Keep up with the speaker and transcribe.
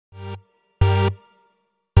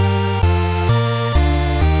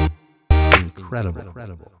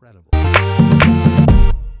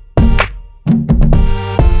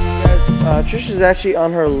Trisha's actually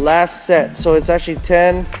on her last set, so it's actually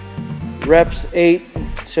 10 reps, 8.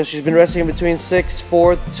 So she's been resting in between 6,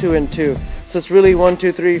 4, 2, and 2. So it's really 1,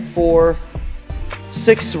 2, 3, 4,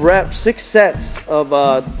 6 reps, 6 sets of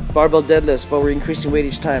barbell deadlifts, but we're increasing weight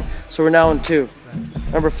each time. So we're now on 2.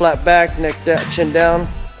 Remember, flat back, neck down, chin down.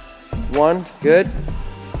 1, good.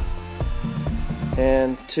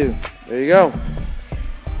 And 2. There you go.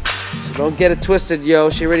 So don't get it twisted, yo.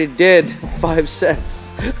 She already did 5 sets.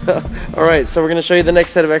 All right, so we're gonna show you the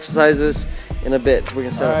next set of exercises in a bit. We're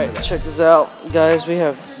gonna set up. Check this out, guys. We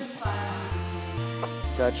have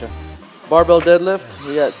barbell deadlift.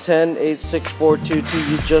 We got 10, 8, 6, 4, 2,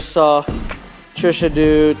 2. You just saw Trisha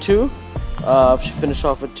do 2. She finished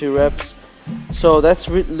off with 2 reps. So that's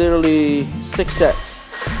literally 6 sets.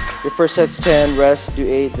 Your first set's 10, rest, do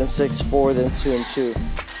 8, then 6, 4, then 2, and 2.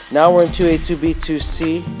 Now we're in 2A, 2B,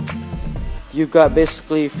 2C. You've got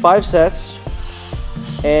basically 5 sets,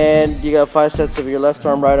 and you got 5 sets of your left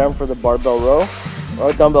arm, right arm for the barbell row,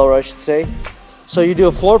 or dumbbell row, I should say. So you do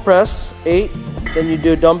a floor press, 8, then you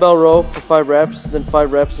do a dumbbell row for 5 reps, then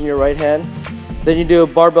 5 reps in your right hand. Then you do a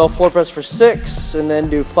barbell floor press for 6, and then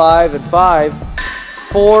do 5 and 5,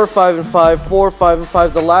 4, 5 and 5, 4, 5 and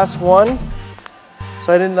 5. The last one,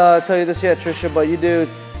 so I didn't tell you this yet, Trisha, but you do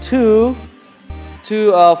two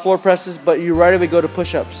floor presses, but you right away go to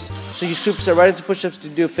push-ups. So you superset right into push-ups to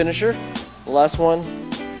do a finisher, the last one,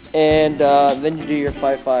 and then you do your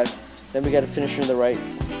 5-5. Then we got a finisher in the right.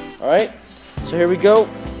 All right, so here we go.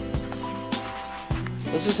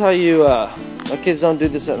 This is how you, my kids don't do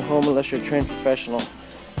this at home unless you're a trained professional.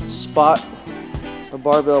 Spot a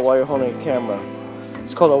barbell while you're holding a camera.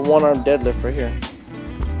 It's called a one-arm deadlift right here.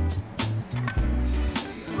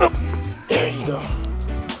 Oh, there you go.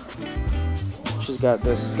 She's got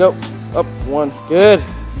this. Let's go. Up, 1, good.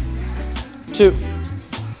 2,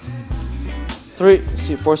 3.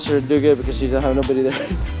 See, force her to do good because she doesn't have nobody there.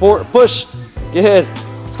 4, push, good.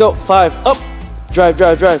 Let's go. 5, up, drive,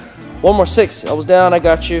 drive, drive. 1 more, 6. I was down. I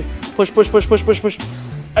got you. Push, push, push, push, push, push.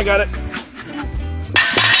 I got it.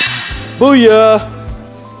 Booyah.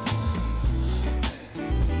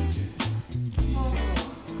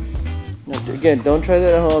 Now, again, don't try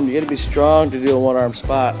that at home. You got to be strong to do a one-arm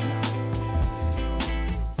spot.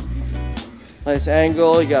 Nice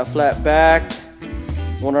angle. You got flat back.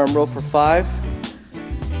 One-arm row for 5.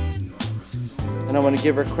 And I'm going to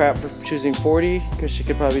give her crap for choosing 40 because she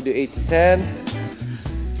could probably do 8 to 10.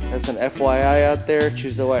 That's an FYI out there.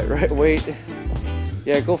 Choose the right weight.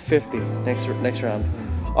 Yeah, go 50 next round.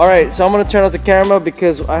 All right, so I'm gonna turn off the camera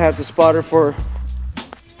because I have to spot her for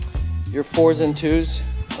your 4s and 2s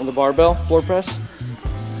on the barbell floor press.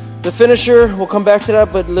 The finisher, we'll come back to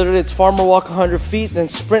that, but literally it's farmer walk 100 feet, then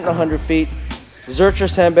sprint 100 feet, Zercher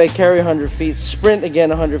sandbag carry 100 feet, sprint again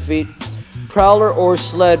 100 feet, prowler or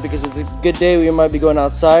sled because it's a good day. We might be going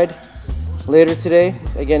outside later today.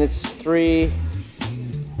 Again, it's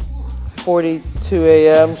 3:42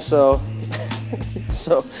 a.m. So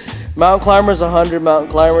mountain climbers 100 mountain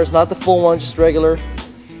climbers, not the full one, just regular.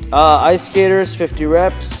 Ice skaters 50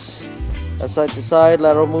 reps, side to side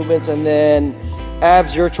lateral movements, and then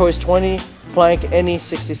abs your choice 20, plank any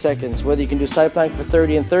 60 seconds. Whether you can do side plank for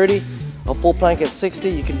 30 and 30, a full plank at 60,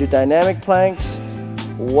 you can do dynamic planks,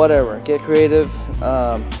 whatever. Get creative.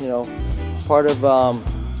 You know, part of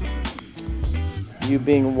you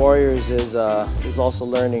being warriors is also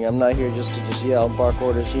learning. I'm not here just to yell and bark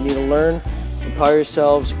orders. You need to learn, empower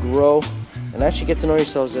yourselves, grow, and actually get to know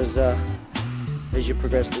yourselves as you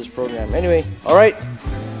progress through this program. Anyway, all right,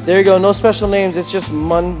 there you go. No special names. It's just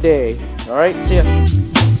Monday. All right, see ya.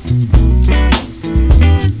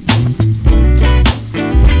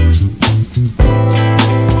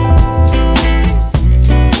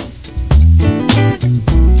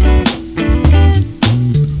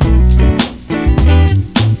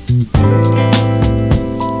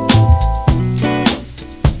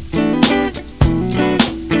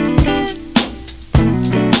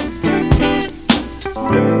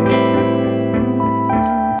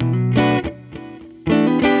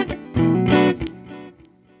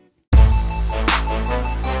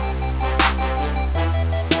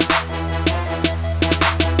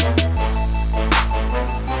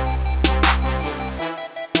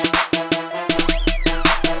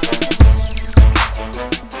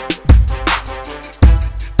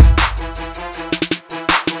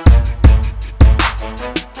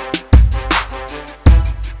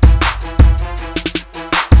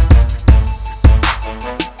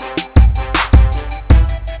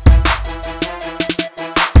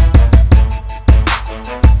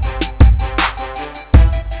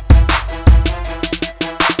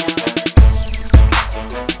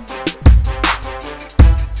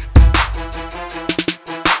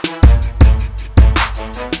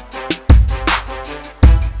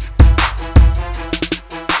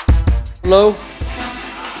 low.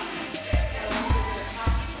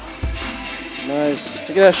 Nice.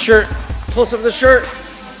 Look at that shirt. Close up of the shirt.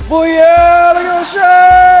 Booyah! Look at the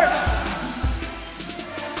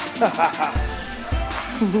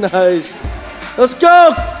shirt! Nice. Let's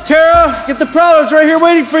go, Tara. Get the Prowlers right here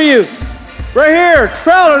waiting for you. Right here.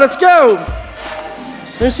 Prowler, let's go.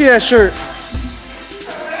 Let me see that shirt.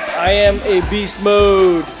 I am a beast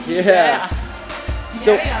mode. Yeah.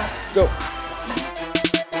 Go. Go.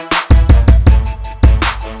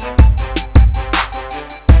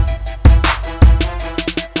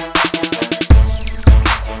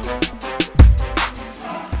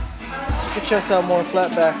 Stick your chest out more,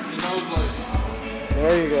 flat back.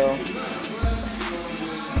 There you go.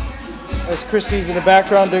 As Chrissy's in the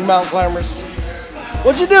background doing mountain climbers.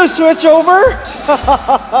 What'd you do? Switch over?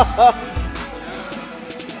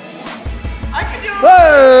 I can do it.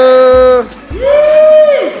 Whoa!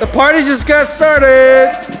 The party just got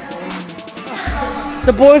started.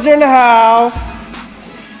 The boys are in the house.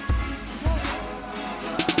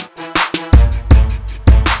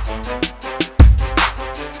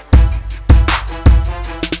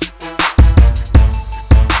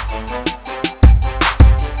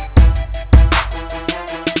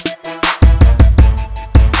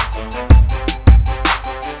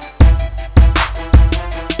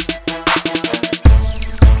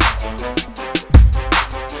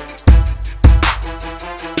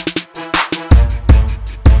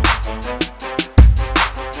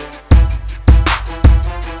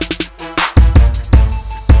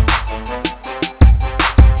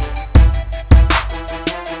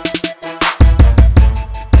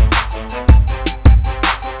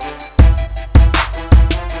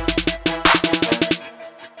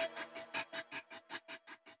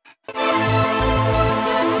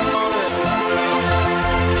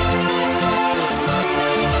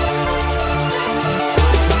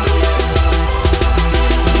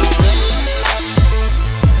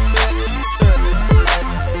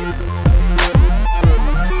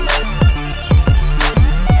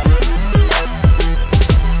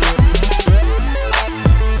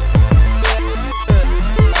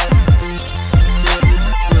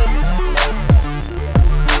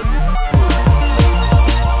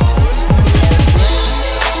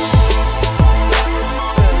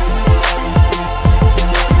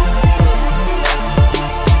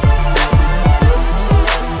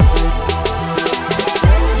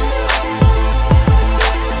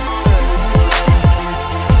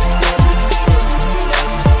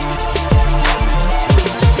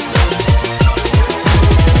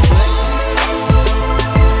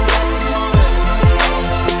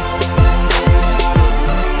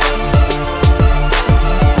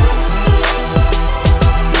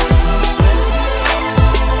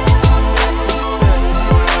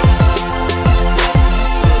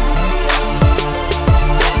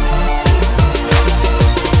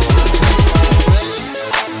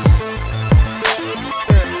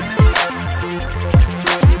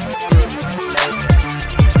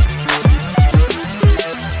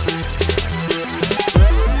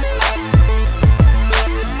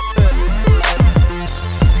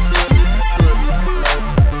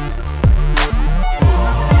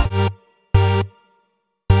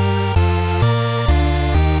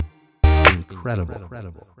 Incredible.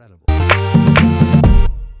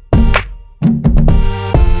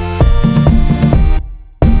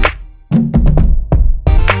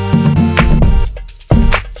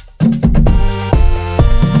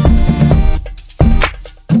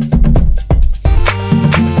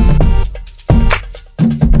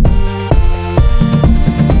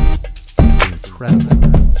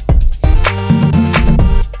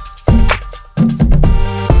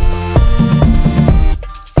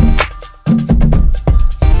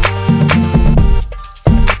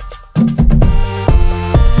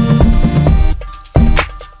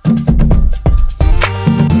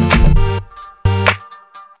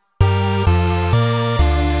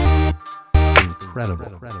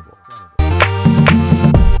 Incredible.